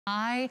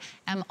I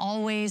am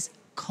always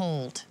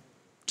cold.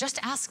 Just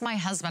ask my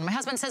husband. My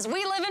husband says,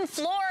 we live in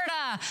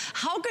Florida.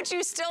 How could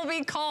you still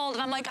be cold?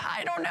 And I'm like,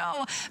 I don't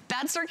know.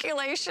 Bad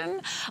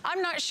circulation?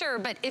 I'm not sure.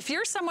 But if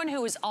you're someone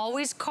who is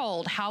always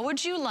cold, how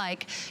would you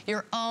like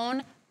your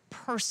own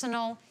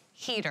personal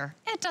heater?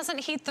 It doesn't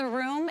heat the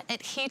room.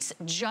 It heats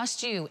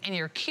just you in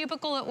your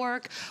cubicle at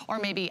work, or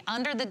maybe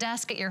under the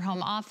desk at your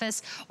home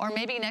office, or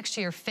maybe next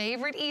to your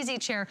favorite easy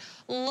chair.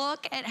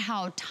 Look at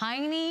how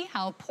tiny,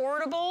 how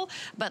portable.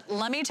 But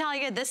let me tell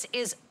you, this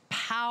is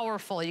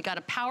powerful. You got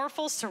a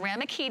powerful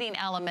ceramic heating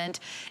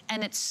element,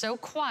 and it's so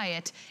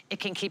quiet,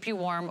 it can keep you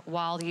warm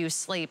while you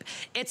sleep.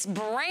 It's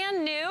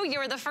brand new.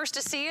 You're the first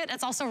to see it.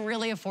 It's also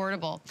really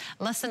affordable.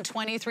 Less than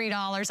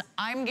 $23.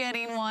 I'm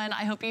getting one.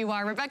 I hope you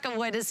are. Rebecca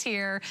Wood is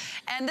here.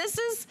 And this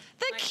is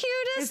the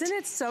cutest Isn't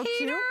it so heater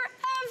cute?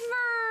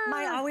 ever.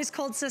 My always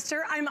cold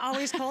sister. I'm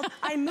always cold.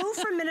 I moved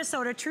from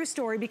Minnesota, true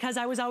story, because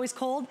I was always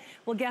cold.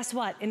 Well, guess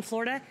what? In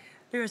Florida,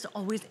 there's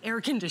always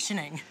air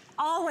conditioning.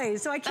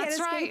 Always, so I can't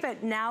escape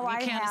it. Now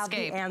I have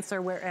the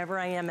answer wherever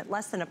I am at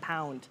less than a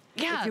pound.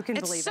 Yeah, if you can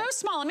believe it's so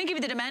small. Let me give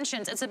you the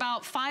dimensions. It's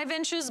about 5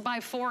 inches by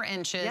 4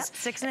 inches.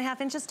 Yep,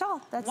 6.5 inches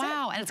tall, that's it.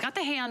 Wow, and it's got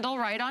the handle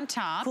right on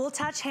top. Cool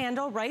touch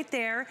handle right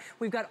there.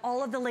 We've got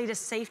all of the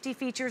latest safety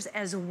features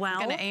as well.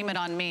 I'm gonna aim it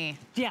on me.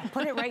 Yeah,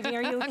 put it right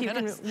near you. You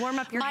can warm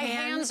up your hands. My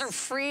hands are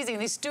freezing.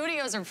 These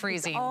studios are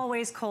freezing. It's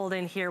always cold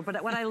in here,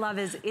 but what I love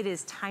is it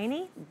is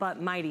tiny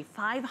but mighty,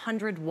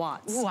 500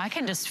 watts. Ooh, I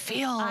can just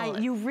feel.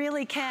 You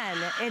really can.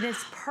 It is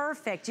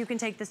perfect. You can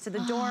take this to the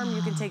dorm,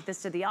 you can take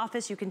this to the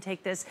office, you can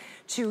take this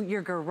to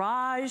your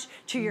garage,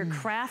 to your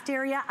craft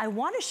area. I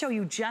want to show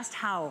you just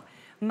how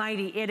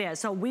mighty it is.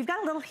 So we've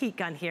got a little heat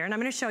gun here, and I'm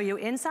going to show you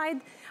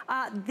inside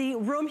the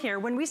room here.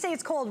 When we say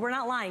it's cold, we're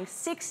not lying.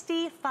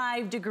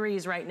 65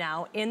 degrees right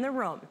now in the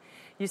room.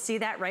 You see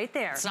that right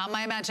there. It's not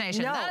my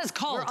imagination. No, that is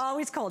cold. We're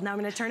always cold. Now I'm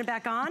going to turn it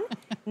back on.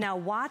 Now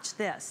watch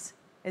this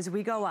as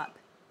we go up.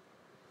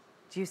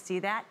 Do you see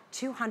that?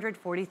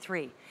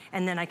 243.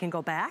 And then I can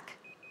go back,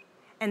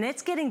 and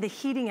it's getting the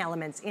heating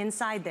elements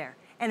inside there,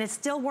 and it's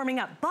still warming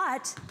up.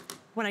 But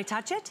when I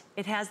touch it,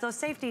 it has those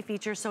safety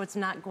features, so it's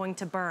not going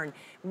to burn.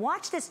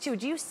 Watch this too.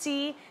 Do you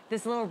see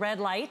this little red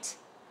light?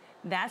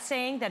 That's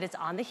saying that it's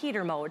on the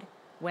heater mode.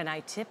 When I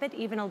tip it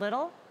even a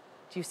little,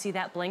 do you see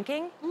that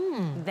blinking?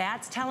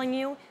 That's telling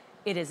you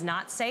it is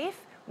not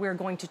safe. We're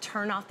going to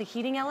turn off the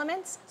heating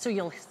elements, so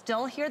you'll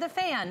still hear the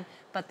fan,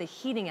 but the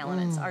heating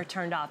elements are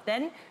turned off.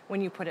 Then,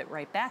 when you put it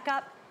right back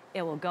up,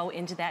 it will go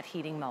into that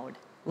heating mode.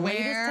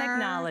 Latest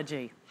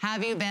technology.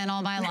 Have you been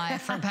all my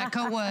life?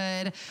 Rebecca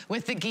Wood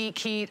with the Geek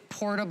Heat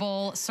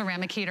portable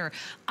ceramic heater.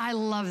 I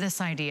love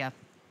this idea.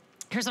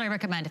 Here's what I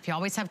recommend. If you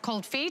always have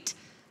cold feet,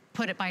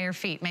 put it by your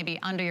feet. Maybe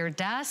under your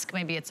desk,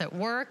 maybe it's at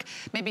work,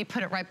 maybe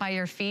put it right by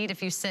your feet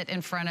if you sit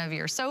in front of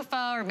your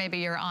sofa, or maybe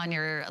you're on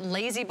your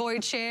lazy boy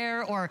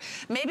chair, or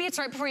maybe it's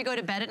right before you go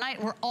to bed at night.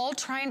 We're all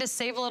trying to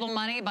save a little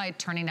money by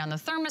turning down the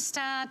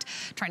thermostat,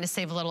 trying to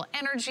save a little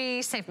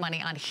energy, save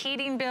money on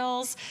heating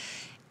bills.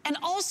 And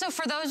also,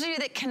 for those of you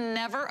that can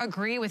never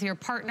agree with your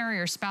partner, or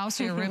your spouse,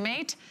 or your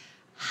roommate,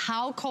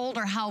 how cold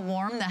or how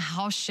warm the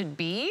house should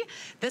be.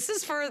 This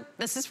is for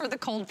the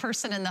cold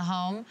person in the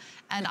home,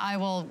 and I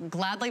will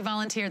gladly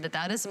volunteer that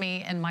that is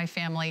me and my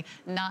family.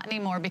 Not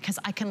anymore, because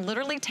I can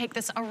literally take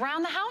this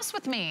around the house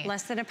with me.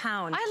 Less than a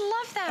pound.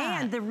 I love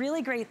that. And the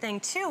really great thing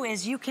too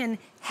is you can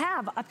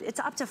have it's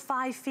up to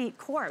 5 feet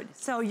cord,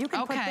 so you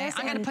can put this.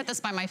 I'm gonna put this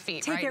by my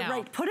feet right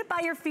now. Put it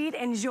by your feet,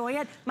 enjoy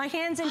it. My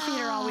hands and feet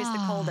are always the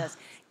coldest.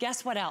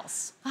 Guess what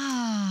else?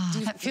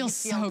 That feels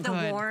so good.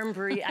 The warm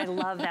breeze. I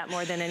love that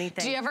more than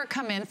anything. Do you ever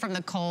come in from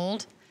the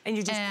cold? And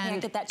you just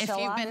can't get that chill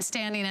if you've off? been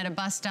standing at a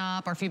bus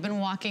stop, or if you've been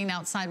walking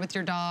outside with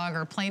your dog,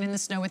 or playing in the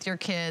snow with your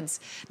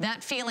kids,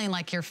 that feeling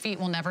like your feet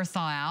will never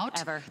thaw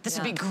out. Ever. This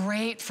would be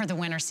great for the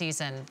winter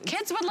season.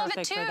 Kids would love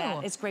it too.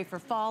 It's great for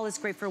fall, it's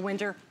great for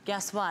winter.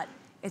 Guess what?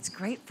 It's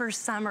great for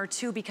summer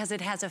too, because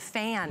it has a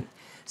fan.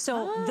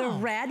 So the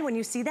red, when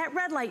you see that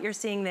red light you're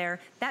seeing there,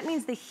 that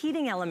means the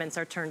heating elements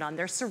are turned on.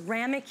 They're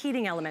ceramic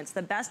heating elements,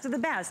 the best of the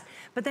best.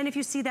 But then if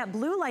you see that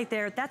blue light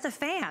there, that's a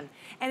fan.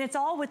 And it's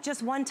all with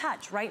just one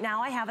touch. Right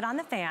now I have it on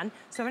the fan,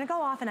 so I'm gonna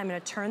go off and I'm gonna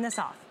turn this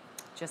off,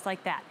 just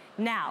like that.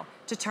 Now,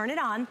 to turn it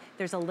on,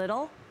 there's a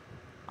little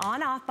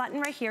on-off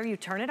button right here. You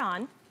turn it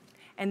on,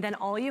 and then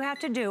all you have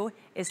to do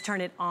is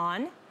turn it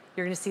on.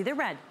 You're gonna see the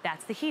red,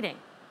 that's the heating.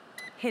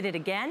 Hit it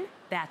again,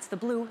 that's the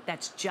blue,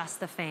 that's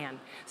just the fan.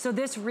 So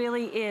this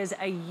really is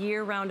a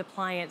year-round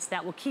appliance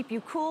that will keep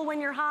you cool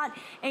when you're hot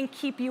and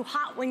keep you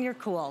hot when you're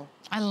cool.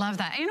 I love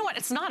that. And you know what?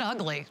 It's not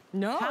ugly.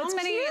 No, How it's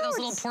many cute. of those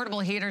little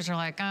portable heaters are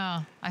like,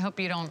 oh, I hope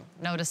you don't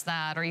notice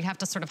that, or you have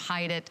to sort of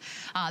hide it.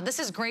 This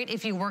is great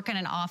if you work in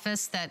an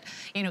office that,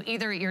 you know,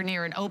 either you're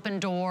near an open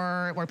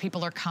door where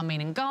people are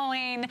coming and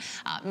going,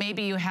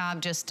 maybe you have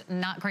just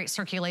not great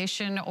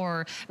circulation,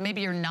 or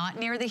maybe you're not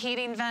near the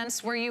heating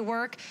vents where you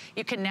work.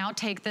 You can now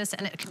take this,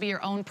 and it can be your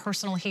their own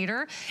personal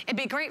heater. It'd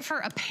be great for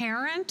a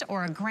parent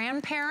or a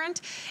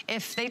grandparent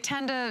if they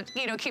tend to,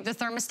 you know, keep the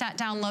thermostat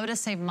down low to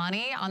save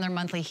money on their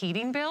monthly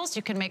heating bills.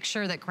 You can make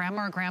sure that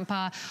grandma or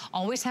grandpa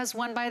always has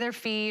one by their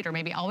feet, or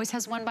maybe always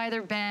has one by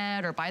their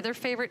bed or by their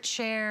favorite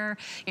chair,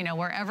 you know,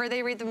 wherever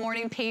they read the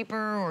morning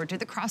paper or do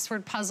the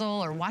crossword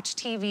puzzle or watch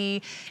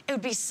TV. It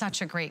would be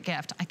such a great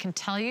gift. I can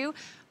tell you,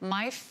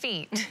 my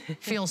feet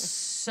feel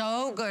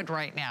so good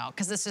right now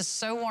because this is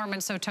so warm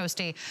and so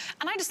toasty.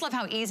 And I just love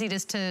how easy it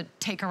is to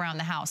take around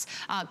the house.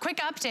 Quick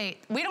update,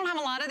 we don't have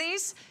a lot of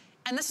these.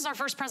 And this is our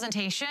first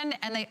presentation,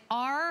 and they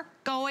are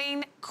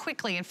going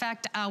quickly. In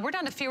fact, we're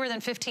down to fewer than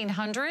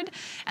 1,500,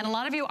 and a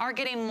lot of you are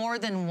getting more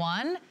than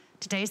one.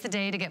 Today's the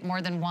day to get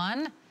more than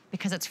one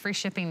because it's free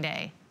shipping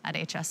day at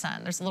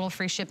HSN. There's a little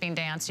free shipping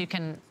dance. You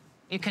can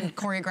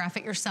choreograph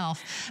it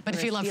yourself. But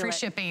if you love free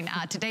shipping,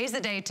 today's the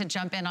day to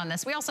jump in on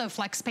this. We also have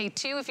FlexPay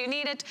too if you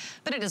need it,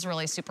 but it is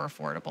really super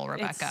affordable,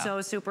 Rebecca. It's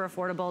so super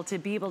affordable to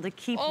be able to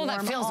keep warm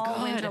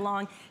all winter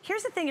long.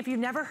 Here's the thing, if you've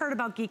never heard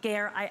about Geek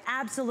Air, I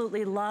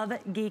absolutely love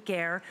Geek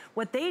Air.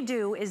 What they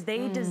do is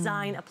they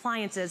design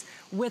appliances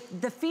with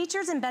the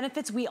features and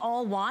benefits we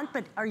all want,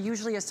 but are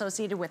usually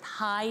associated with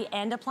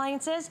high-end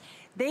appliances.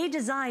 They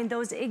design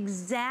those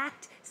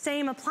exact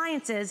same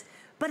appliances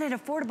but at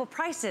affordable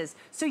prices.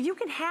 So you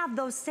can have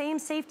those same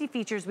safety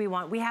features we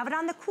want. We have it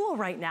on the cool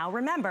right now.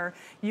 Remember,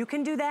 you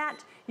can do that.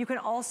 You can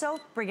also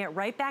bring it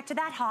right back to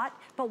that hot,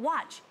 but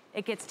watch,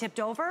 it gets tipped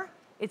over,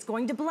 it's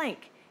going to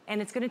blink,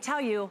 and it's gonna tell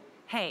you,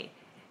 hey,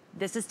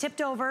 this is tipped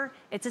over,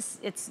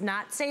 it's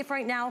not safe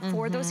right now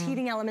for those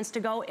heating elements to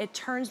go. It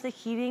turns the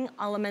heating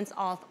elements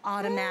off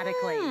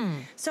automatically.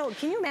 So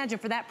can you imagine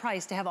for that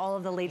price to have all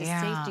of the latest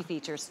safety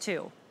features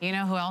too? You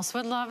know who else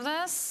would love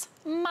this?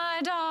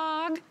 My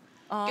dog.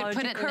 You could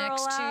put it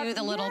next to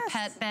the little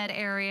pet bed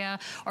area,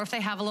 or if they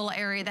have a little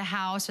area of the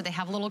house, or they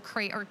have a little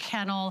crate or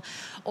kennel,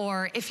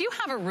 or if you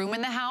have a room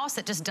in the house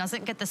that just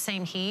doesn't get the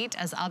same heat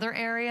as other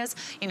areas,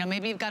 you know,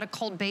 maybe you've got a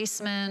cold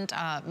basement,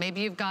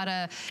 maybe you've got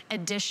a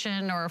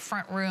addition or a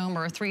front room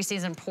or a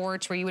 3-season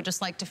porch where you would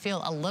just like to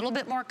feel a little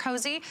bit more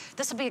cozy,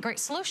 this would be a great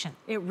solution.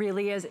 It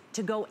really is,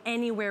 to go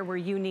anywhere where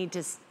you need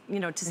to, you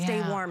know, to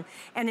stay warm.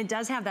 And it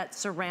does have that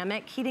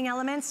ceramic heating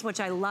elements, which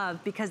I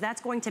love because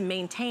that's going to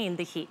maintain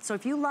the heat. So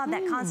if you love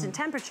that constant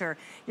temperature,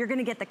 you're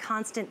gonna get the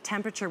constant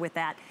temperature with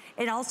that.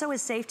 It also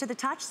is safe to the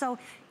touch, so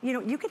you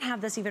know, you can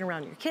have this even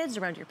around your kids,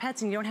 around your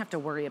pets, and you don't have to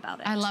worry about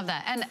it. I love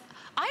that. And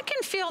I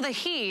can feel the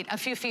heat a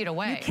few feet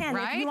away, You can,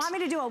 right? If you want me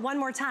to do it one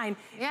more time,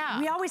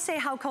 we always say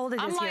how cold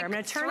it is here. I'm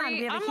gonna turn on,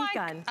 we have a heat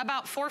gun.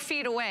 About 4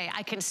 feet away,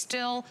 I can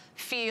still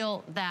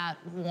feel that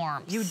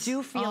warmth. You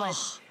do feel it.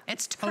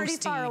 It's toasty. Pretty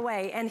far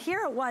away. And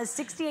here it was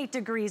 68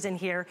 degrees in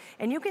here.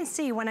 And you can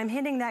see when I'm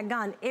hitting that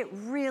gun, it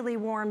really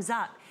warms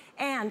up.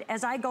 And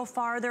as I go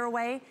farther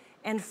away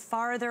and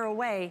farther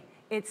away,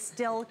 it's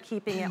still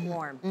keeping it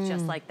warm,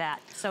 just like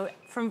that. So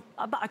from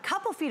about a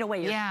couple feet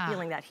away, you're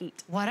feeling that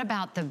heat. What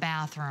about the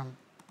bathroom?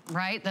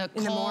 Right, the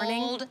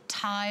cold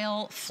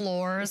tile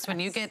floors when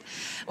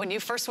you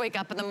first wake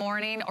up in the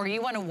morning, or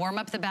you want to warm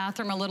up the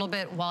bathroom a little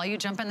bit while you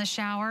jump in the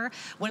shower.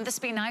 Wouldn't this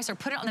be nice? Or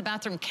put it on the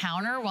bathroom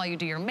counter while you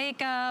do your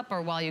makeup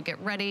or while you get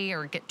ready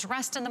or get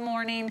dressed in the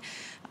morning.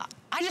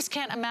 I just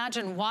can't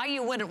imagine why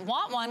you wouldn't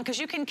want one, because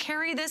you can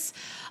carry this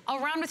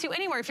around with you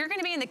anywhere. If you're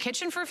gonna be in the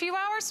kitchen for a few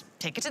hours,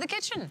 take it to the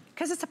kitchen.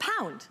 Because it's a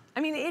pound. I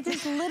mean, it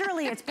is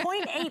literally, it's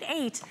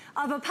 0.88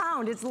 of a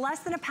pound. It's less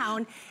than a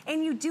pound,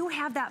 and you do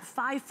have that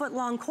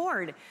 5-foot-long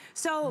cord.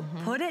 So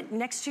put it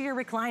next to your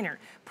recliner.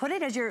 Put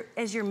it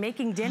as you're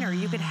making dinner.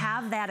 You could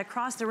have that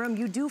across the room.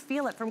 You do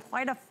feel it from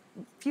quite a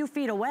few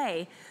feet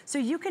away, so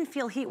you can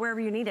feel heat wherever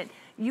you need it.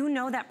 You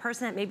know that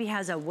person that maybe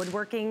has a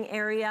woodworking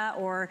area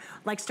or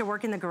likes to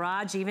work in the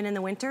garage even in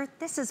the winter,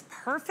 this is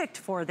perfect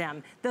for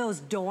them. Those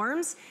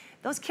dorms,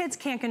 those kids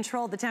can't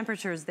control the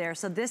temperatures there,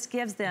 so this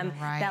gives them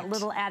that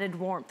little added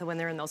warmth when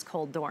they're in those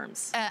cold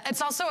dorms.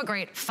 It's also a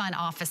great fun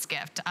office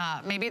gift.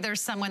 Maybe there's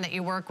someone that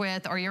you work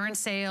with, or you're in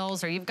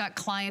sales, or you've got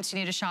clients you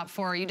need to shop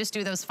for, or you just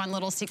do those fun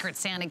little Secret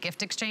Santa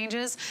gift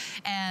exchanges,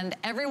 and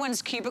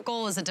everyone's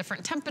cubicle is a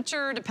different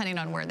temperature depending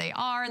on where they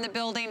are in the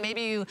building.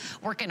 Maybe you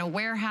work in a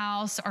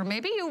warehouse, or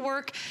maybe you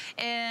work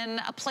in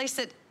a place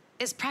that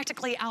is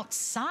practically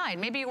outside.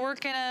 Maybe you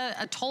work in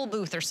a toll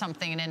booth or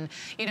something, and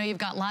you know, you've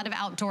got a lot of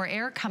outdoor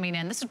air coming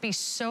in. This would be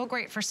so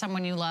great for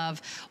someone you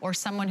love, or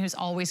someone who's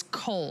always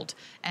cold.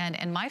 And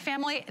in my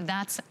family,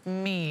 that's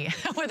me.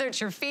 Whether it's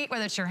your feet,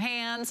 whether it's your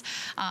hands.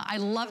 I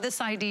love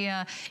this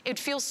idea. It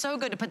feels so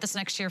good to put this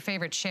next to your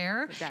favorite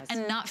chair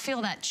and not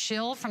feel that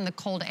chill from the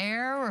cold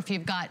air, or if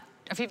you've got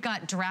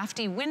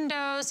drafty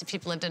windows, if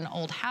you've lived in an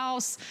old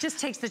house. Just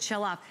takes the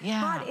chill off.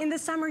 But in the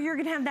summer, you're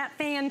gonna have that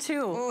fan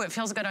too. Ooh, it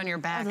feels good on your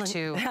back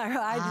too. Your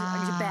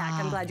back,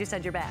 I'm glad you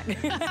said your back.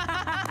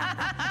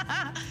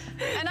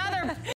 Another